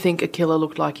wouldn't think a killer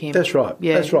looked like him. That's right.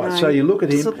 Yeah. That's right. No, So you look at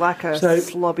him. just looked like a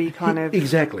slobby kind of...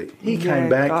 Exactly. He came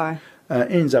guy. back,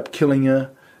 ends up killing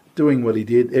her, doing what he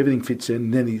did. Everything fits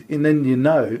in. And then you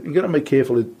know, you've got to be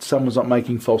careful that someone's not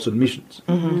making false admissions.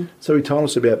 So he told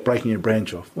us about breaking a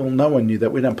branch off. Well, no one knew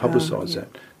that. We don't publicise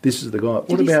that. This is the guy.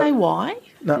 Did he say why?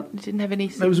 No. Didn't have any...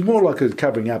 It was more like a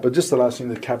covering up, but just the last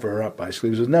thing to cover her up,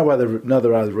 basically. There was no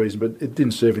other reason, but it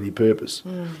didn't serve any purpose.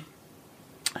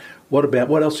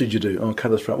 What else did you do? Oh,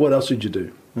 cut his throat. What else did you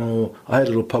do? Oh, I had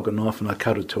a little pocket knife and I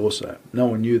cut her torso. No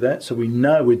one knew that, so we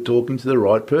know we're talking to the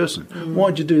right person.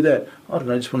 Why'd you do that? I don't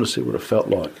know, I just want to see what it felt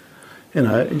like. You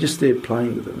know, and just there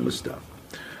playing with it and this stuff.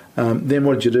 Then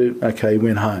what did you do? Okay, he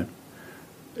went home.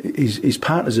 His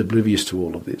partner's oblivious to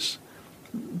all of this.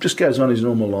 Just goes on his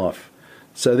normal life.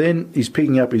 So then he's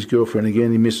picking up his girlfriend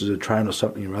again. He misses a train or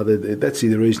something or other. That's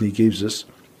the reason he gives us.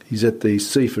 He's at the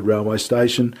Seaford railway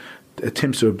station,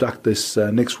 attempts to abduct this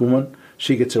next woman.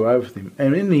 She gets away with him.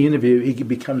 And in the interview, he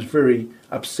becomes very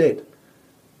upset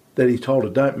that he told her,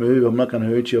 don't move, I'm not going to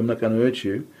hurt you, I'm not going to hurt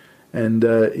you. And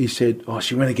he said, oh,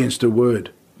 she went against her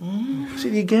word. I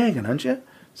said, you're gagging, aren't you?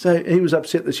 So he was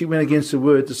upset that she went against her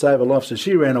word to save her life. So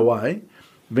she ran away,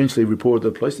 eventually reported to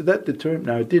the police. Did that deter him?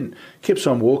 No, it didn't. Keeps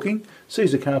on walking,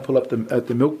 sees the car pull up at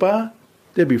the milk bar.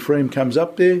 Debbie Freem comes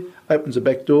up there, opens the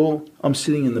back door. I'm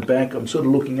sitting in the back. I'm sort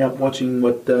of looking up, watching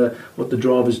what the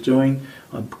driver's doing.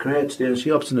 I crouch down. She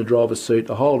hops in the driver's seat.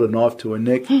 I hold a knife to her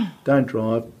neck. Don't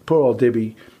drive. Poor old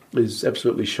Debbie is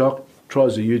absolutely shocked.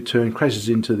 Tries a U-turn, crashes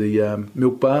into the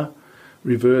milk bar,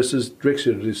 reverses, directs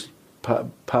her to this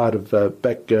part of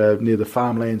back near the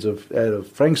farmlands out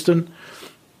of Frankston,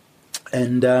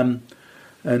 and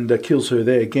kills her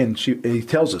there again. He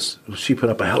tells us she put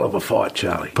up a hell of a fight,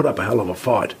 Charlie. Put up a hell of a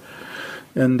fight.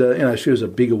 And, she was a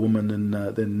bigger woman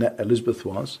than Elizabeth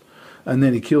was. And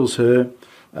then he kills her,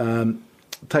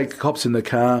 takes the cops in the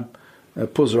car,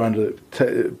 pulls her under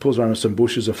some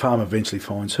bushes. A farmer eventually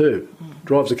finds her,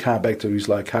 drives the car back to his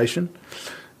location,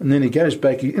 and then he goes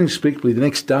back inexplicably the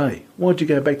next day. Why'd you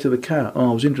go back to the car?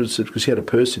 Oh, I was interested because he had a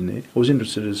purse in there. I was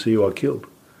interested to see who I killed.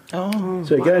 Oh,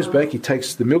 so he goes back, he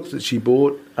takes the milk that she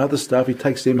bought, other stuff, he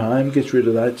takes them home, gets rid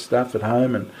of that stuff at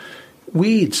home, and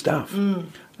weird stuff.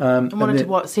 I wanted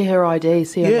to see her ID,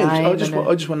 see her name. I just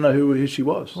want to know who she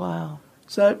was. Wow.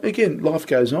 So, again, life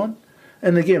goes on.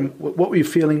 And again, what were you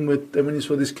feeling when you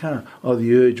saw this car? Oh,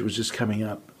 the urge was just coming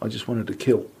up. I just wanted to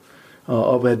kill.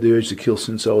 I've had the urge to kill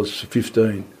since I was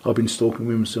 15. I've been stalking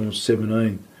women since I was 17.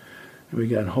 And we're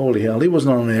going, holy hell, he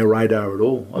wasn't on our radar at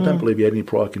all. I don't believe he had any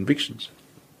prior convictions.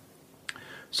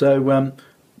 So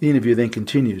the interview then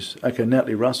continues. Okay,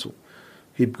 Natalie Russell.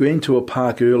 He'd been to a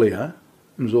park earlier.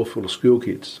 It was all full of school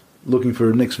kids looking for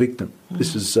a next victim.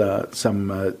 This is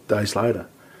some days later.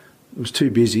 It was too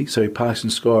busy, so he parks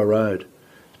in Sky Road.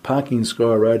 Parking in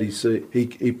Sky Road,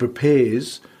 he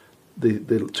prepares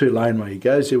the two laneway. He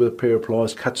goes there with a pair of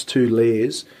pliers, cuts two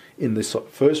layers in the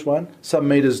first one, some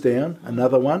metres down,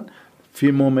 another one, a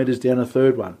few more metres down, a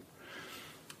third one.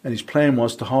 And his plan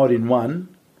was to hide in one,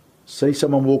 see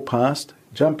someone walk past,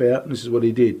 jump out, and this is what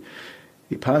he did.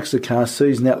 He parks the car,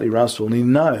 sees Natalie Russell, and he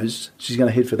knows she's going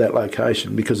to head for that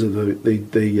location because of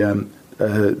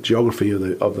the geography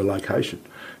of the location.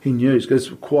 He knew because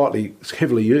it's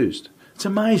heavily used. It's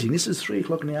amazing. This is 3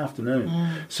 o'clock in the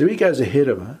afternoon. So he goes ahead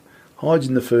of her, hides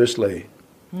in the first lair.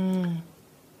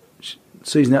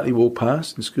 sees Natalie walk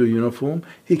past in school uniform.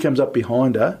 He comes up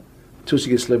behind her until she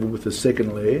gets level with the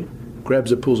second layer,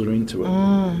 grabs her, pulls her into it.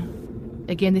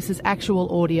 Again, this is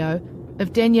actual audio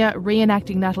of Denya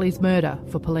reenacting Natalie's murder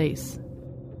for police.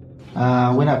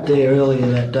 I went up there earlier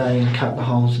that day and cut the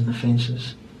holes in the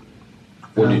fences.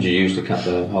 What did you use to cut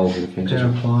the holes in the fences? Pair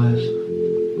of pliers.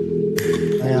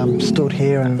 I stood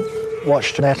here and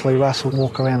watched Natalie Russell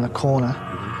walk around the corner,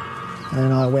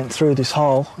 and I went through this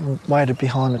hole and waited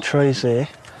behind the trees there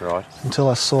until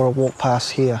I saw her walk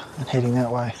past here and heading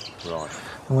that way. Right.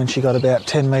 And when she got about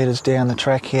 10 metres down the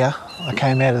track here, I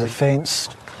came out of the fence.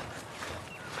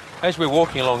 As we're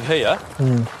walking along here,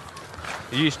 are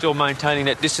you still maintaining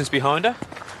that distance behind her?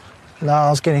 No, I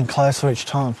was getting closer each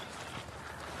time.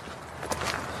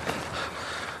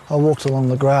 I walked along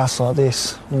the grass like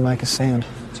this and make a sound.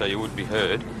 So you would be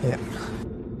heard? Yeah.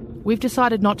 We've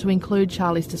decided not to include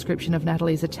Charlie's description of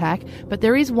Natalie's attack, but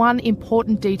there is one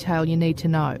important detail you need to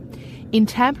know. In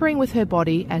tampering with her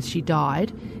body as she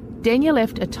died, Denya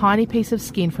left a tiny piece of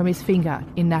skin from his finger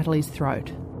in Natalie's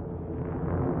throat.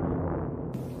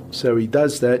 So he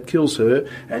does that, kills her.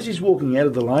 As he's walking out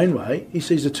of the laneway, he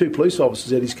sees the two police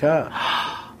officers at his car.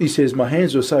 He says, my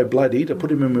hands were so bloodied, I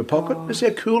put him in my pocket. That's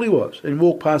how cool he was. And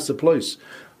walked past the police.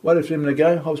 Waited for him to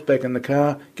go, hops back in the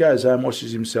car, goes home,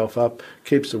 washes himself up,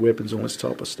 keeps the weapons, all this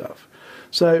type of stuff.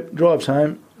 So drives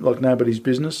home like nobody's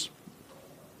business.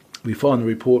 We find the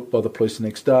report by the police the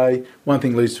next day. One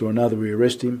thing leads to another. We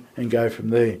arrest him and go from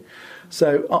there.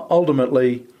 So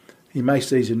ultimately, he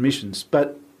makes these admissions.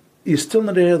 But you're still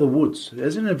not out of the woods.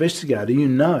 As an investigator, you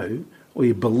know, or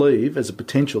you believe as a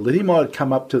potential, that he might have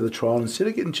come up to the trial, instead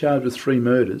of getting charged with 3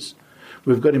 murders,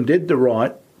 we've got him dead to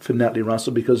right for Natalie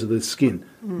Russell because of the skin.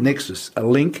 Nexus, a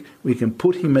link, we can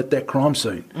put him at that crime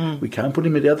scene. We can't put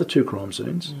him at the other 2 crime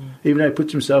scenes, even though he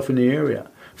puts himself in the area.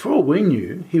 For all we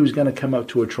knew, he was going to come up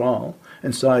to a trial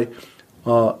and say,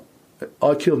 I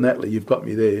killed Natalie, you've got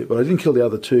me there, but I didn't kill the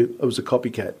other 2, it was a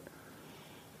copycat.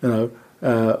 You know,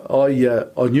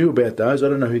 I knew about those. I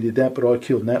don't know who did that, but I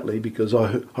killed Natalie because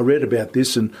I read about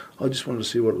this and I just wanted to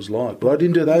see what it was like. But I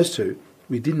didn't do those 2.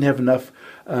 We didn't have enough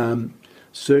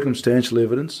circumstantial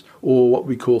evidence, or what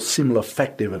we call similar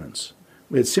fact evidence.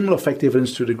 We had similar fact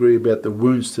evidence to a degree about the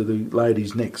wounds to the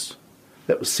ladies' necks.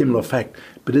 That was similar fact.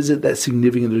 But is it that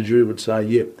significant that the jury would say,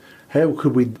 yep, how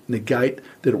could we negate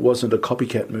that it wasn't a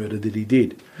copycat murder that he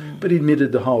did? But he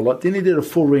admitted the whole lot. Then he did a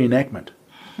full reenactment,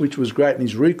 which was great, and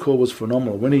his recall was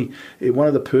phenomenal. When one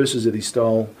of the purses that he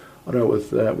stole, I don't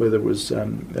know whether it was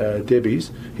Debbie's,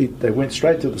 they went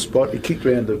straight to the spot, he kicked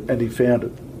around and he found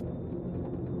it.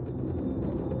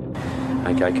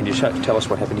 Okay, can you tell us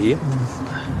what happened here?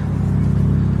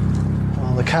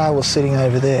 Well, the car was sitting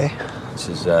over there. This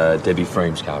is Debbie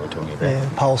Freem's car we're talking about. Yeah,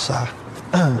 Pulsar.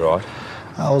 Right.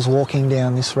 I was walking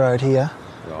down this road here.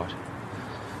 Right.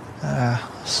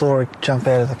 Saw her jump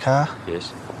out of the car.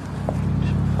 Yes.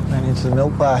 Ran into the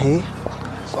milk bar here.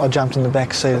 So I jumped in the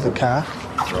back seat of the car.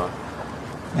 Right.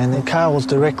 And the car was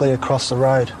directly across the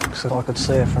road, so I could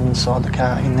see her from inside the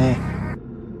car in there.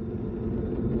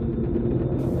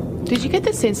 Did you get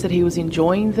the sense that he was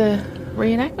enjoying the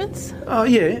reenactments? Oh,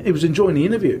 yeah, he was enjoying the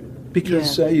interview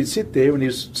because you'd sit there and he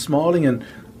was smiling and,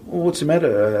 what's the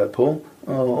matter, Paul?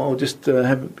 I'll just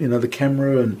have, the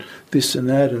camera and this and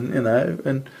that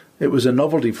and it was a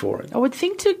novelty for him. I would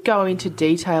think to go into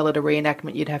detail at a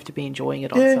reenactment, you'd have to be enjoying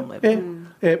it on some level.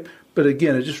 Yeah. But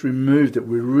again, it just removed it.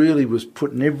 We really was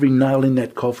putting every nail in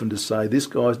that coffin to say, this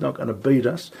guy's not going to beat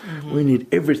us. We need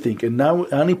everything. And the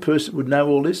only person who would know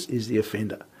all this is the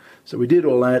offender. So we did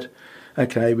all that.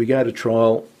 Okay, we go to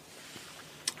trial.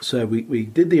 So we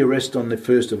did the arrest on the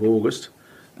 1st of August,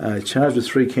 charged with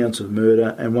 3 counts of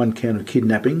murder and 1 count of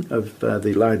kidnapping of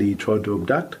the lady he tried to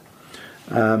abduct.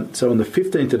 So on the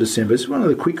 15th of December, it's one of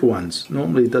the quicker ones.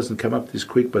 Normally it doesn't come up this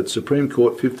quick, but Supreme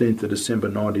Court, 15th of December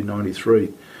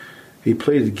 1993, he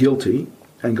pleaded guilty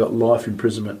and got life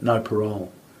imprisonment, no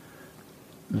parole.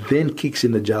 Then kicks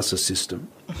in the justice system.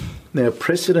 Now,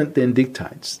 precedent then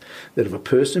dictates that if a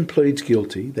person pleads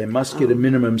guilty, they must get a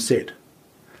minimum set.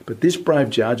 But this brave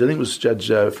judge, I think it was Judge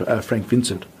Frank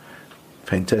Vincent,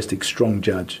 fantastic, strong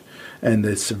judge, and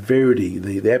the severity,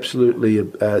 the absolutely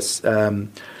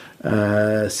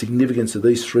significance of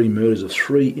these 3 murders of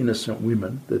 3 innocent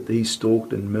women that he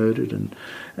stalked and murdered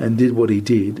and did what he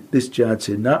did, this judge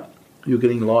said, no, you're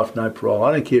getting life, no parole.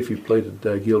 I don't care if you pleaded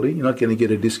guilty, you're not going to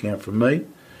get a discount from me.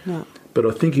 No. But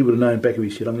I think he would have known back of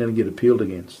his head, I'm going to get appealed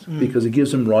against because it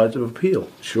gives him rights of appeal.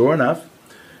 Sure enough,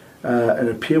 an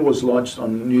appeal was lodged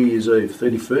on New Year's Eve,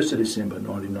 31st of December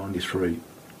 1993,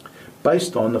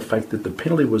 based on the fact that the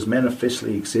penalty was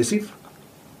manifestly excessive,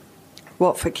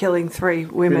 What, for killing 3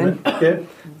 women? Yeah.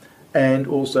 And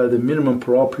also the minimum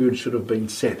parole period should have been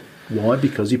set. Why?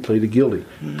 Because he pleaded guilty.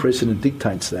 Precedent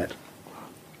dictates that.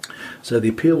 So the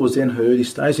appeal was then heard. He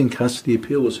stays in custody. The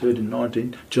appeal was heard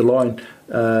in July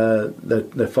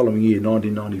the following year,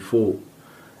 1994.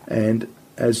 And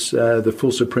as the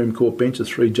full Supreme Court bench of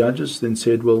 3 judges then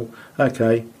said, well,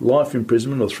 okay, life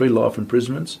imprisonment or 3 life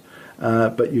imprisonments,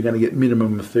 but you're going to get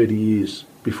minimum of 30 years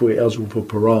before you're eligible for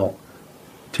parole.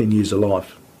 10 years of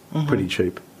life. Pretty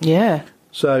cheap. Yeah.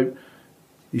 So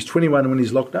he's 21 when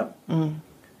he's locked up.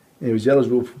 He was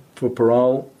eligible for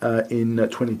parole in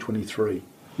 2023.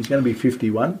 He's going to be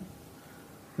 51.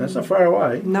 That's not far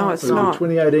away. No, it's not.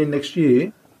 2018 next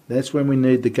year. That's when we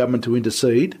need the government to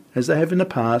intercede, as they have in the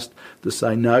past, to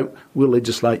say, no, we'll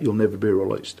legislate, you'll never be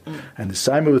released. And the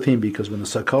same with him, because when the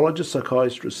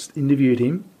psychiatrist interviewed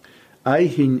him,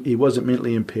 he wasn't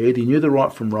mentally impaired. He knew the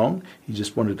right from wrong. He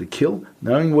just wanted to kill,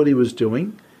 knowing what he was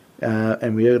doing,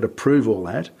 and we had to prove all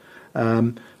that.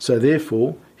 So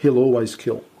therefore, he'll always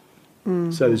kill.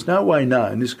 So there's no way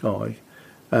known this guy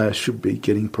should be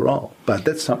getting parole. But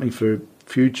that's something for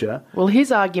future. Well,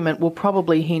 his argument will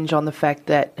probably hinge on the fact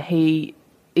that he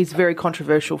is very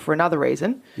controversial for another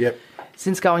reason. Yep.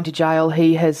 Since going to jail,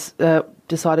 he has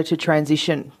decided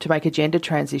to make a gender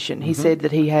transition. He said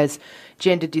that he has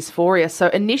gender dysphoria. So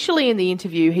initially in the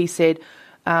interview, he said,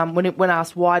 when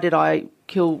asked why did you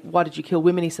kill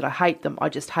women, he said, I hate them. I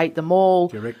just hate them all.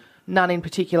 Correct. None in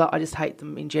particular. I just hate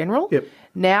them in general. Yep.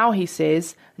 Now he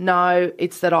says, no,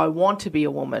 it's that I want to be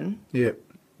a woman. Yep.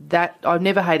 That I've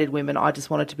never hated women. I just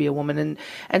wanted to be a woman,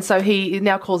 and so he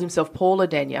now calls himself Paul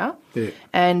Adenia,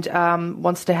 and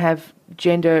wants to have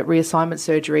gender reassignment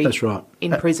surgery. That's right.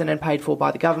 In prison and paid for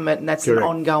by the government, and that's Correct. an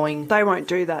ongoing. They won't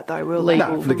do that, though, will they?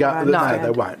 they? No,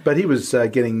 they won't. But he was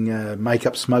getting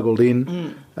makeup smuggled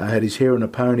in, had his hair in a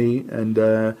pony,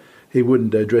 and he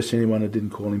wouldn't address anyone that didn't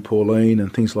call him Pauline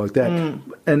and things like that. And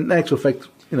in actual fact,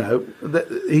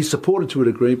 he's supported to a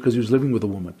degree because he was living with a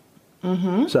woman.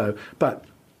 So, but.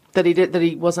 That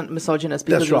he wasn't misogynist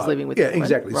because he was living with a woman. Yeah,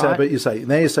 exactly. Right? So, but you say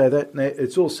that, now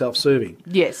it's all self-serving.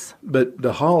 Yes. But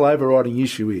the whole overriding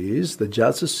issue is the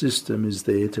justice system is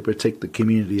there to protect the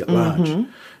community at large.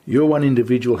 You're one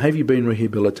individual. Have you been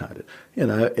rehabilitated?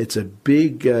 It's a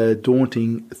big,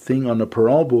 daunting thing on the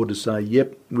parole board to say,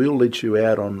 yep, we'll let you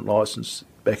out on licence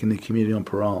back in the community on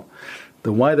parole.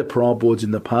 The way the parole boards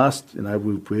in the past,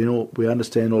 we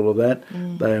understand all of that.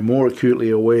 They are more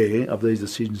acutely aware of these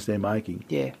decisions they're making.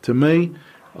 Yeah. To me,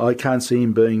 I can't see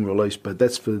him being released, but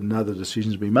that's for another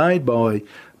decision to be made by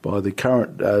the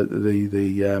current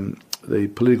the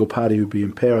political party who would be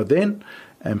in power then,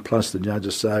 and plus the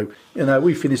judges. So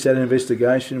we finished that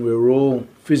investigation. We were all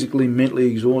physically, mentally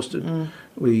exhausted.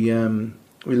 We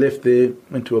left there,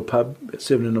 went to a pub at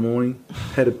 7 a.m,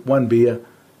 had one beer,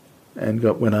 and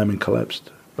went home and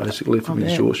collapsed, basically, from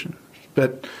exhaustion.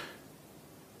 But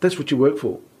that's what you work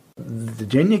for. The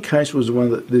Genya case was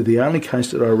the only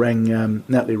case that I rang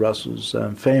Natalie Russell's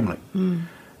family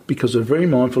because they're very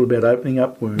mindful about opening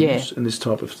up wounds and this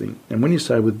type of thing. And when you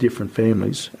say with different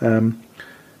families,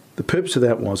 the purpose of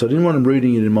that was I didn't want them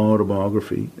reading it in my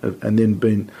autobiography and then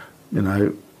being,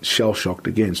 shell-shocked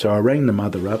again. So I rang the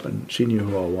mother up and she knew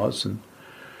who I was, and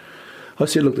I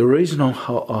said, look, the reason I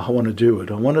want to do it,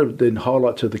 I want to then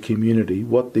highlight to the community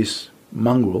what this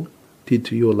mongrel did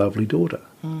to your lovely daughter.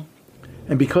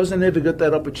 And because I never got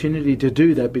that opportunity to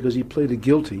do that because he pleaded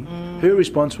guilty, her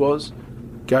response was,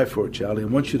 go for it, Charlie. I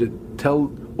want you to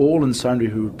tell all and sundry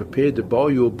who are prepared to buy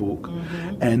your book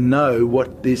and know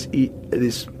what this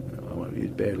I won't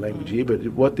use bad language here, but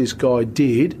what this guy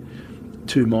did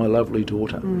to my lovely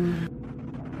daughter.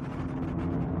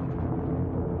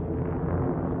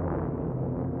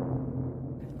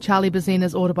 Charlie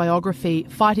Bezzina's autobiography,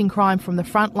 Fighting Crime from the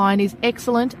Frontline, is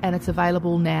excellent and it's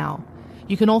available now.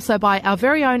 You can also buy our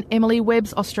very own Emily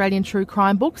Webb's Australian True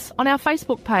Crime books on our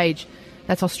Facebook page.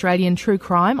 That's Australian True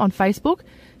Crime on Facebook.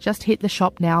 Just hit the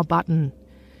Shop Now button.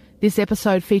 This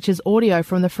episode features audio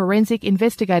from the Forensic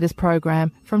Investigators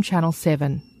program from Channel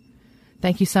 7.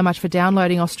 Thank you so much for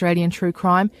downloading Australian True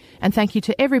Crime, and thank you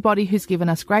to everybody who's given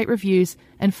us great reviews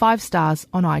and 5 stars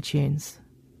on iTunes.